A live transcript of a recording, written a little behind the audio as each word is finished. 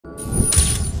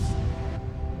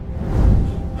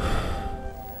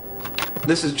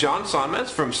This is John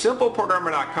Sonmez from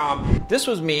SimpleProgrammer.com. This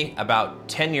was me about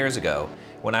 10 years ago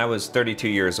when I was 32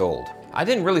 years old. I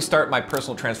didn't really start my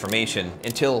personal transformation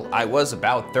until I was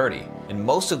about 30, and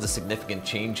most of the significant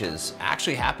changes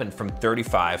actually happened from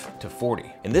 35 to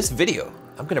 40. In this video,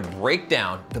 I'm gonna break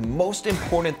down the most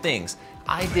important things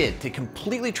I did to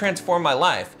completely transform my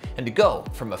life and to go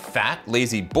from a fat,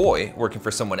 lazy boy working for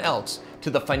someone else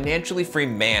to the financially free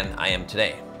man I am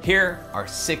today. Here are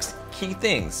 6 key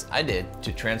things I did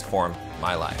to transform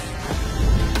my life.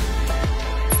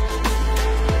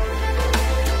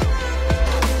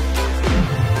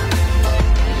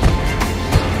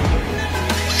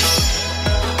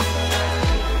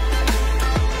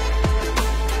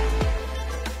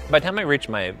 By the time I reached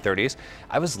my 30s,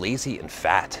 I was lazy and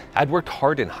fat. I'd worked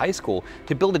hard in high school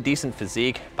to build a decent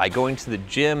physique by going to the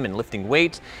gym and lifting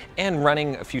weights and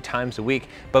running a few times a week.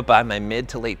 But by my mid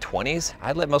to late 20s,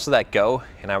 I'd let most of that go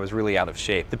and I was really out of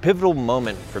shape. The pivotal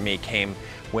moment for me came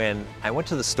when I went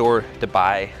to the store to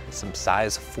buy some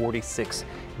size 46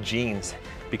 jeans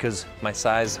because my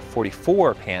size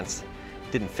 44 pants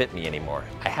didn't fit me anymore.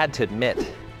 I had to admit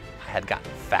I had gotten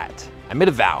fat. I made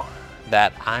a vow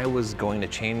that I was going to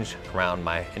change around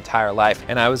my entire life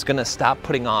and I was gonna stop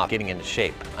putting off getting into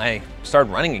shape. I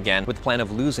started running again with the plan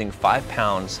of losing 5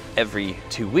 pounds every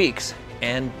 2 weeks,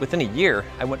 and within a year,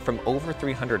 I went from over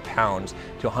 300 pounds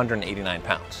to 189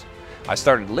 pounds. I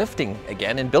started lifting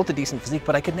again and built a decent physique,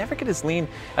 but I could never get as lean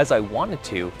as I wanted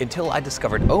to until I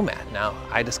discovered OMAD. Now,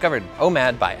 I discovered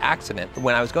OMAD by accident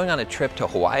when I was going on a trip to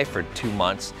Hawaii for 2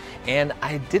 months, and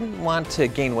I didn't want to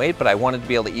gain weight, but I wanted to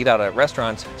be able to eat out at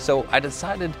restaurants, so I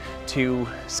decided to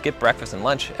skip breakfast and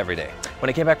lunch every day. When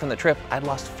I came back from the trip, I'd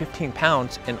lost 15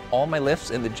 pounds and all my lifts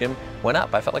in the gym went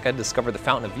up. I felt like I'd discovered the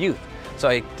fountain of youth. So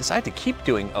I decided to keep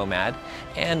doing OMAD,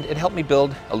 and it helped me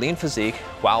build a lean physique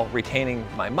while retaining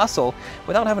my muscle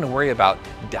without having to worry about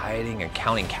dieting and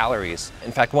counting calories.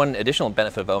 In fact, one additional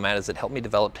benefit of OMAD is it helped me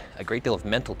develop a great deal of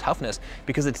mental toughness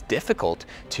because it's difficult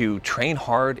to train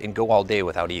hard and go all day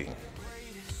without eating.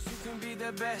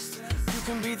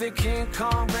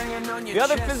 The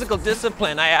other physical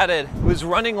discipline I added was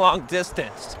running long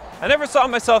distance. I never saw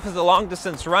myself as a long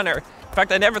distance runner. In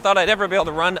fact, I never thought I'd ever be able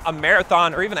to run a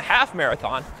marathon or even a half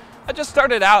marathon. I just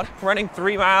started out running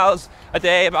 3 miles a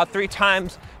day, about 3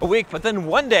 times a week. But then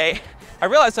one day, I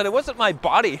realized that it wasn't my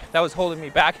body that was holding me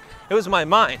back, it was my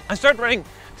mind. I started running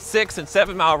 6 and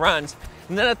 7 mile runs.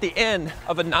 And then at the end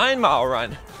of a 9-mile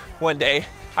run one day,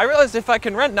 I realized if I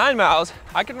can run 9 miles,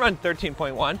 I can run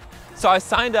 13.1. So I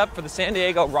signed up for the San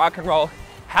Diego Rock and Roll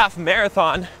Half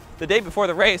Marathon the day before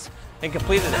the race and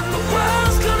completed it.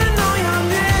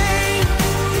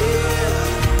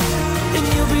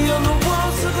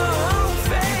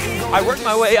 I worked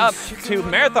my way up to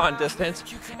marathon distance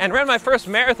and ran my first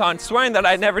marathon, swearing that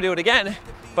I'd never do it again.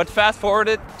 But fast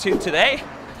forwarded to today,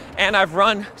 and I've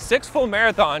run 6 full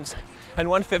marathons and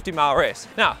 1 50-mile race.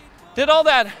 Now, did all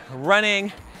that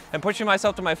running and pushing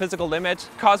myself to my physical limits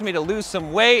cause me to lose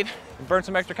some weight and burn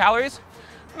some extra calories?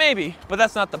 Maybe, but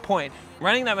that's not the point.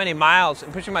 Running that many miles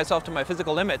and pushing myself to my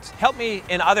physical limits helped me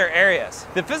in other areas.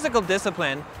 The physical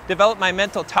discipline developed my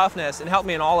mental toughness and helped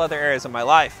me in all other areas of my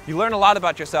life. You learn a lot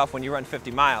about yourself when you run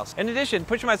 50 miles. In addition,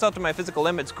 pushing myself to my physical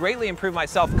limits greatly improved my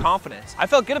self-confidence. I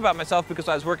felt good about myself because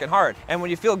I was working hard. And when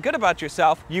you feel good about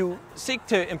yourself, you seek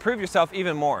to improve yourself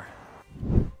even more.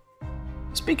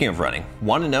 Speaking of running,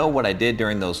 want to know what I did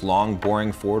during those long,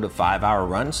 boring 4 to 5 hour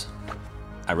runs?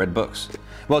 I read books.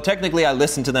 Well, technically I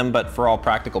listened to them, but for all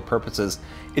practical purposes,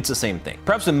 it's the same thing.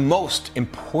 Perhaps the most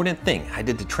important thing I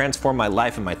did to transform my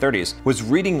life in my 30s was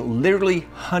reading literally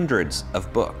hundreds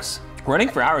of books. Running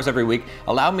for hours every week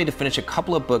allowed me to finish a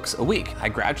couple of books a week. I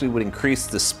gradually would increase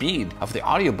the speed of the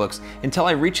audiobooks until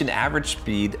I reached an average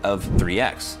speed of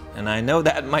 3x. And I know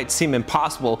that might seem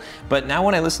impossible, but now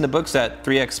when I listen to books at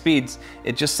 3x speeds,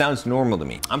 it just sounds normal to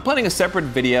me. I'm planning a separate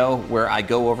video where I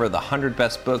go over the 100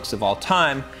 best books of all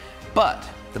time, but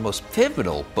the most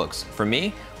pivotal books for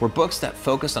me were books that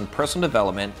focused on personal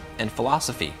development and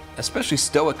philosophy, especially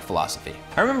Stoic philosophy.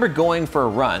 I remember going for a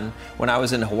run when I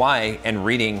was in Hawaii and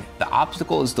reading The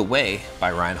Obstacle is the Way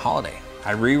by Ryan Holiday.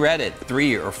 I reread it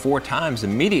 3 or 4 times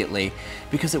immediately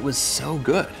because it was so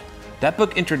good. That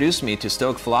book introduced me to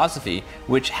Stoic philosophy,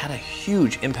 which had a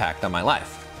huge impact on my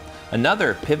life.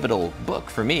 Another pivotal book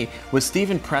for me was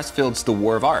Steven Pressfield's The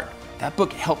War of Art. That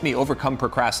book helped me overcome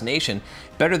procrastination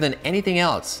better than anything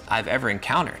else I've ever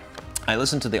encountered. I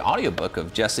listened to the audiobook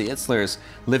of Jesse Itzler's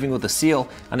Living with a Seal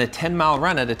on a 10-mile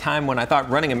run at a time when I thought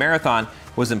running a marathon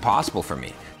was impossible for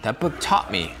me. That book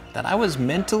taught me that I was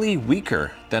mentally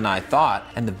weaker than I thought,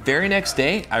 and the very next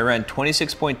day I ran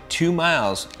 26.2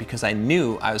 miles because I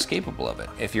knew I was capable of it.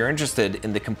 If you're interested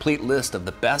in the complete list of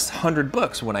the best 100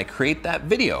 books when I create that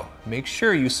video, make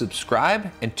sure you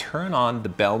subscribe and turn on the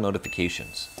bell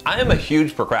notifications. I am a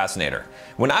huge procrastinator.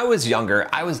 When I was younger,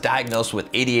 I was diagnosed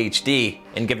with ADHD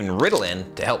and given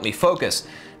Ritalin to help me focus.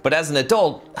 But as an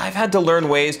adult, I've had to learn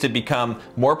ways to become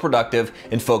more productive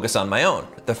and focus on my own.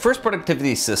 The first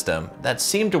productivity system that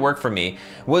seemed to work for me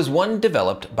was one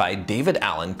developed by David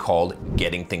Allen called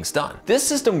Getting Things Done. This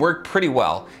system worked pretty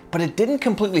well, but it didn't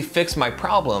completely fix my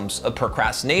problems of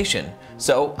procrastination,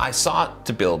 so I sought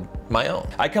to build my own.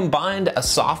 I combined a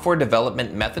software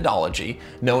development methodology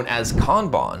known as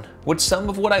Kanban with some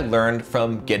of what I learned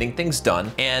from Getting Things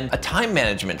Done and a time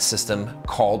management system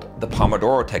called the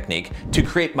Pomodoro technique to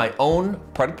create my own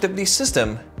productivity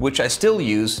system, which I still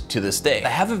use to this day. I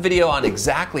have a video on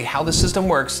exactly how the system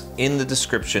works in the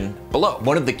description below.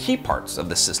 One of the key parts of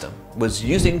the system was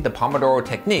using the Pomodoro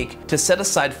technique to set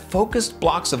aside focused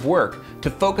blocks of work to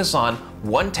focus on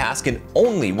one task and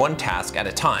only one task at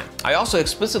a time. I also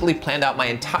explicitly planned out my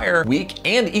entire week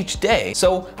and each day,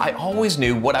 so I always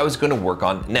knew what I was going to work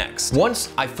on next.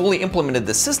 Once I fully implemented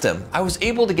the system, I was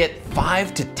able to get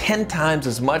 5 to 10 times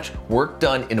as much work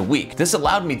done in a week. This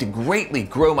allowed me to greatly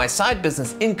grow my side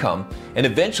business income and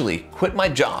eventually quit my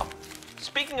job.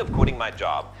 Speaking of quitting my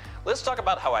job, let's talk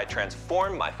about how I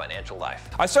transformed my financial life.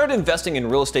 I started investing in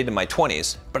real estate in my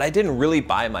 20s, but I didn't really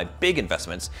buy my big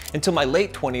investments until my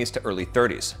late 20s to early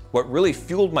 30s. What really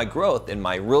fueled my growth in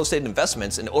my real estate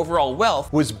investments and overall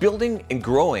wealth was building and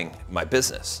growing my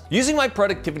business. Using my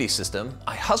productivity system,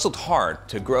 I hustled hard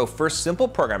to grow first Simple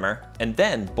Programmer and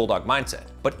then Bulldog Mindset.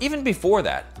 But even before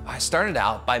that, I started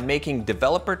out by making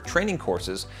developer training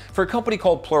courses for a company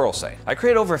called Pluralsight. I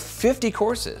created over 50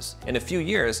 courses in a few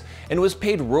years and was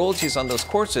paid royalties on those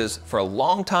courses for a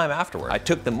long time afterward. I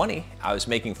took the money I was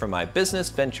making from my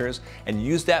business ventures and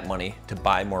used that money to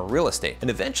buy more real estate and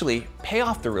eventually pay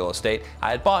off the real estate I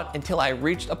had bought until I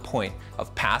reached a point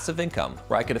of passive income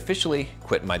where I could officially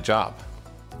quit my job.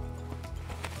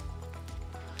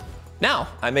 Now,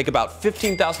 I make about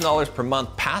 $15,000 per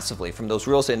month passively from those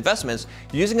real estate investments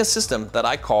using a system that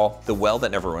I call the well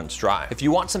that never runs dry. If you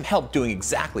want some help doing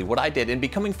exactly what I did and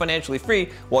becoming financially free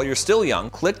while you're still young,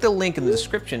 click the link in the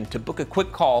description to book a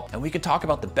quick call and we can talk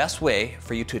about the best way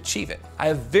for you to achieve it. I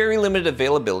have very limited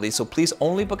availability, so please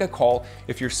only book a call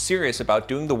if you're serious about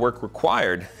doing the work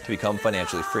required to become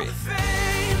financially free.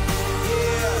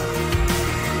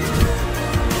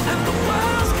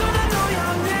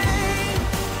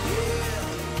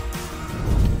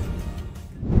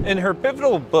 In her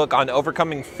pivotal book on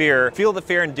overcoming fear, Feel the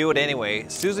Fear and Do It Anyway,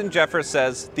 Susan Jeffers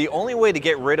says, the only way to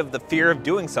get rid of the fear of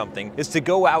doing something is to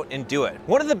go out and do it.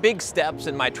 One of the big steps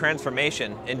in my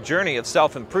transformation and journey of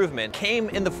self-improvement came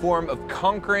in the form of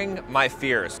conquering my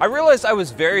fears. I realized I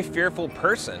was a very fearful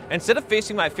person. Instead of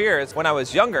facing my fears when I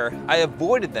was younger, I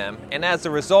avoided them, and as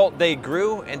a result, they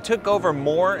grew and took over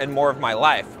more and more of my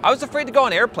life. I was afraid to go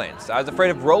on airplanes. I was afraid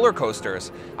of roller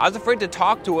coasters. I was afraid to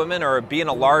talk to women or be in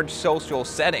a large social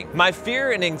setting. My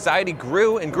fear and anxiety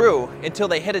grew and grew until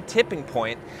they hit a tipping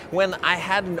point when I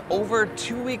had an over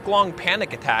 2-week-long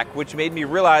panic attack, which made me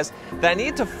realize that I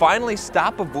needed to finally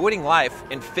stop avoiding life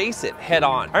and face it head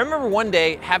on. I remember one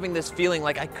day having this feeling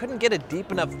like I couldn't get a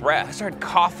deep enough breath. I started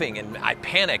coughing and I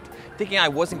panicked, thinking I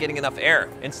wasn't getting enough air.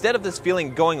 Instead of this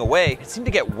feeling going away, it seemed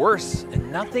to get worse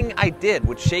and nothing I did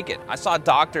would shake it. I saw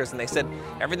doctors and they said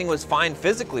everything was fine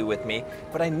physically with me,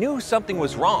 but I knew something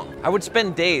was wrong. I would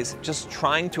spend days just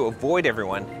trying to avoid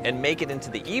everyone and make it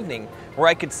into the evening where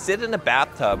I could sit in a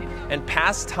bathtub and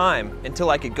pass time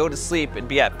until I could go to sleep and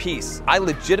be at peace. I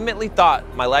legitimately thought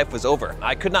my life was over.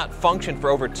 I could not function for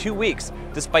over 2 weeks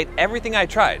despite everything I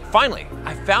tried. Finally,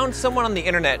 I found someone on the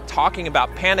internet talking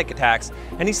about panic attacks,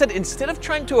 and he said instead of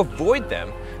trying to avoid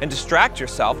them and distract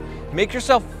yourself, make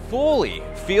yourself fully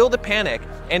feel the panic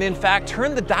and in fact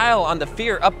turn the dial on the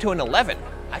fear up to an 11.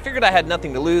 I figured I had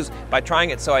nothing to lose by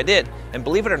trying it, so I did. And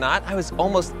believe it or not, I was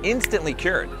almost instantly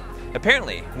cured.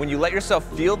 Apparently, when you let yourself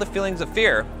feel the feelings of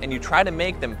fear and you try to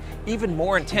make them even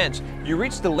more intense, you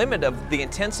reach the limit of the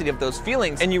intensity of those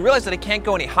feelings and you realize that it can't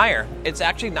go any higher. It's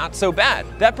actually not so bad.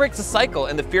 That breaks the cycle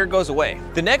and the fear goes away.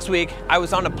 The next week, I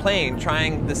was on a plane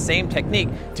trying the same technique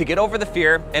to get over the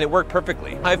fear, and it worked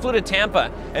perfectly. I flew to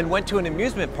Tampa and went to an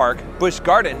amusement park, Busch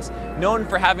Gardens, known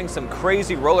for having some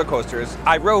crazy roller coasters.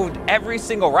 I rode every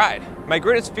single ride. My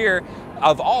greatest fear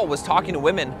of all was talking to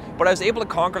women, but I was able to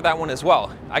conquer that one as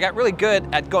well. I got really good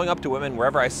at going up to women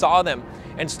wherever I saw them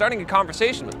and starting a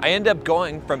conversation with them. I end up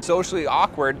going from socially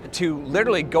awkward to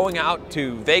literally going out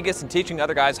to Vegas and teaching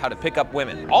other guys how to pick up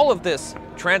women. All of this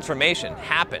transformation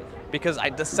happened because I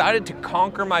decided to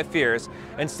conquer my fears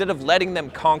instead of letting them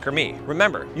conquer me.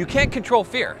 Remember, you can't control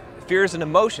fear. Fear is an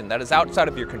emotion that is outside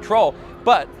of your control,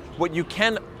 but what you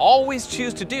can always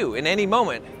choose to do in any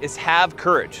moment is have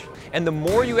courage. And the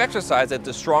more you exercise it,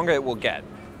 the stronger it will get.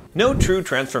 No true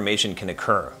transformation can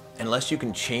occur unless you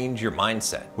can change your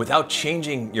mindset. Without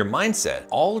changing your mindset,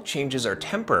 all changes are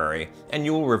temporary and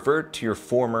you will revert to your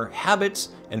former habits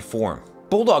and form.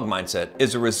 Bulldog Mindset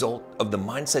is a result of the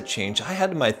mindset change I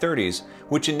had in my 30s,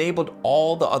 which enabled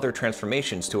all the other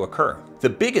transformations to occur. The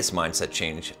biggest mindset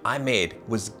change I made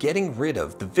was getting rid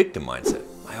of the victim mindset.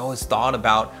 I always thought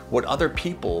about what other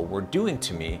people were doing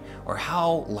to me or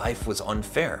how life was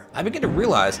unfair. I began to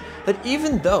realize that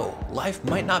even though life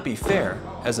might not be fair,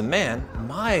 as a man,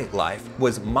 my life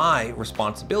was my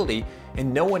responsibility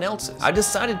and no one else's. I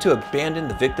decided to abandon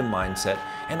the victim mindset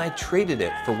and I traded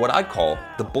it for what I call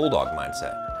the Bulldog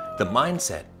Mindset. The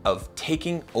mindset of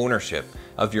taking ownership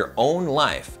of your own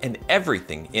life and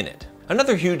everything in it.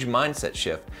 Another huge mindset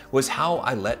shift was how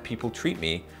I let people treat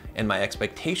me and my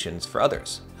expectations for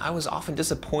others. I was often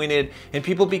disappointed in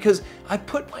people because I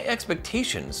put my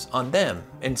expectations on them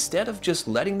instead of just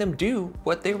letting them do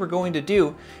what they were going to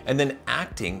do and then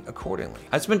acting accordingly.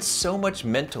 I spent so much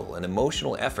mental and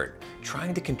emotional effort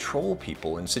trying to control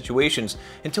people in situations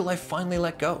until I finally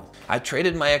let go. I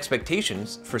traded my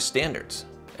expectations for standards.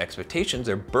 Expectations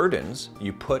are burdens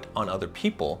you put on other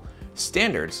people.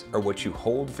 Standards are what you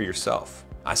hold for yourself.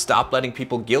 I stopped letting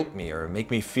people guilt me or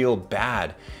make me feel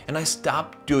bad, and I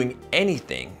stopped doing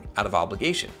anything out of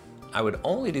obligation. I would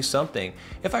only do something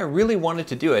if I really wanted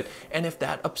to do it, and if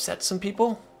that upset some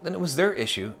people, then it was their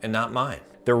issue and not mine.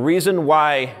 The reason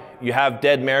why you have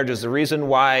dead marriages, the reason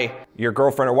why your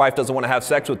girlfriend or wife doesn't want to have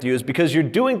sex with you is because you're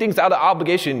doing things out of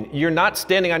obligation. You're not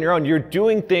standing on your own. You're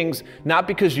doing things not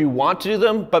because you want to do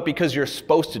them, but because you're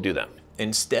supposed to do them.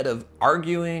 Instead of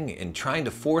arguing and trying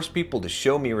to force people to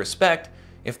show me respect,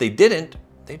 if they didn't,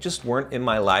 they just weren't in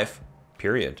my life,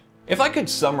 period. If I could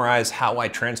summarize how I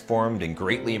transformed and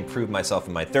greatly improved myself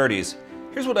in my 30s,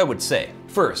 here's what I would say.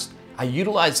 First, I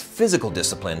utilized physical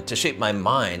discipline to shape my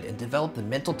mind and develop the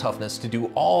mental toughness to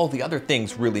do all the other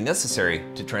things really necessary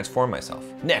to transform myself.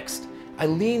 Next, I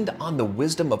leaned on the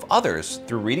wisdom of others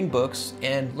through reading books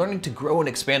and learning to grow and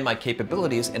expand my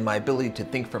capabilities and my ability to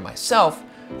think for myself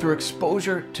through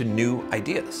exposure to new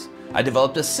ideas. I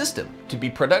developed a system to be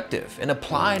productive and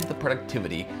applied the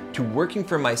productivity to working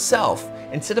for myself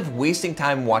instead of wasting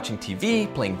time watching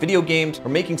TV, playing video games, or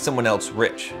making someone else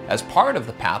rich. As part of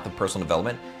the path of personal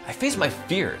development, I faced my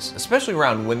fears, especially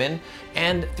around women,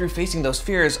 and through facing those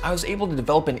fears, I was able to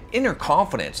develop an inner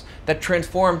confidence that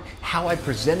transformed how I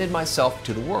presented myself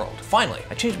to the world. Finally,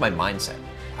 I changed my mindset.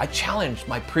 I challenged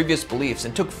my previous beliefs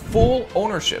and took full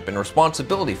ownership and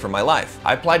responsibility for my life.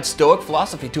 I applied Stoic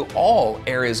philosophy to all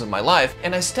areas of my life,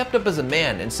 and I stepped up as a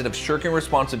man instead of shirking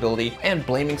responsibility and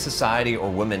blaming society or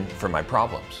women for my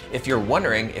problems. If you're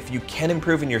wondering if you can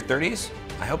improve in your 30s,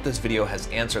 I hope this video has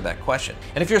answered that question.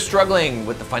 And if you're struggling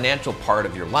with the financial part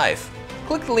of your life,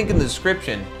 click the link in the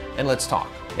description and let's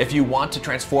talk. If you want to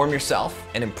transform yourself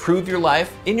and improve your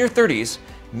life in your 30s,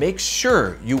 make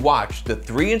sure you watch the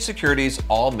 3 insecurities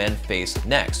all men face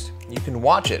next. You can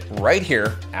watch it right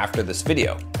here after this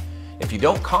video. If you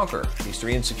don't conquer these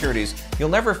 3 insecurities, you'll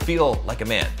never feel like a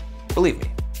man. Believe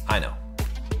me, I know.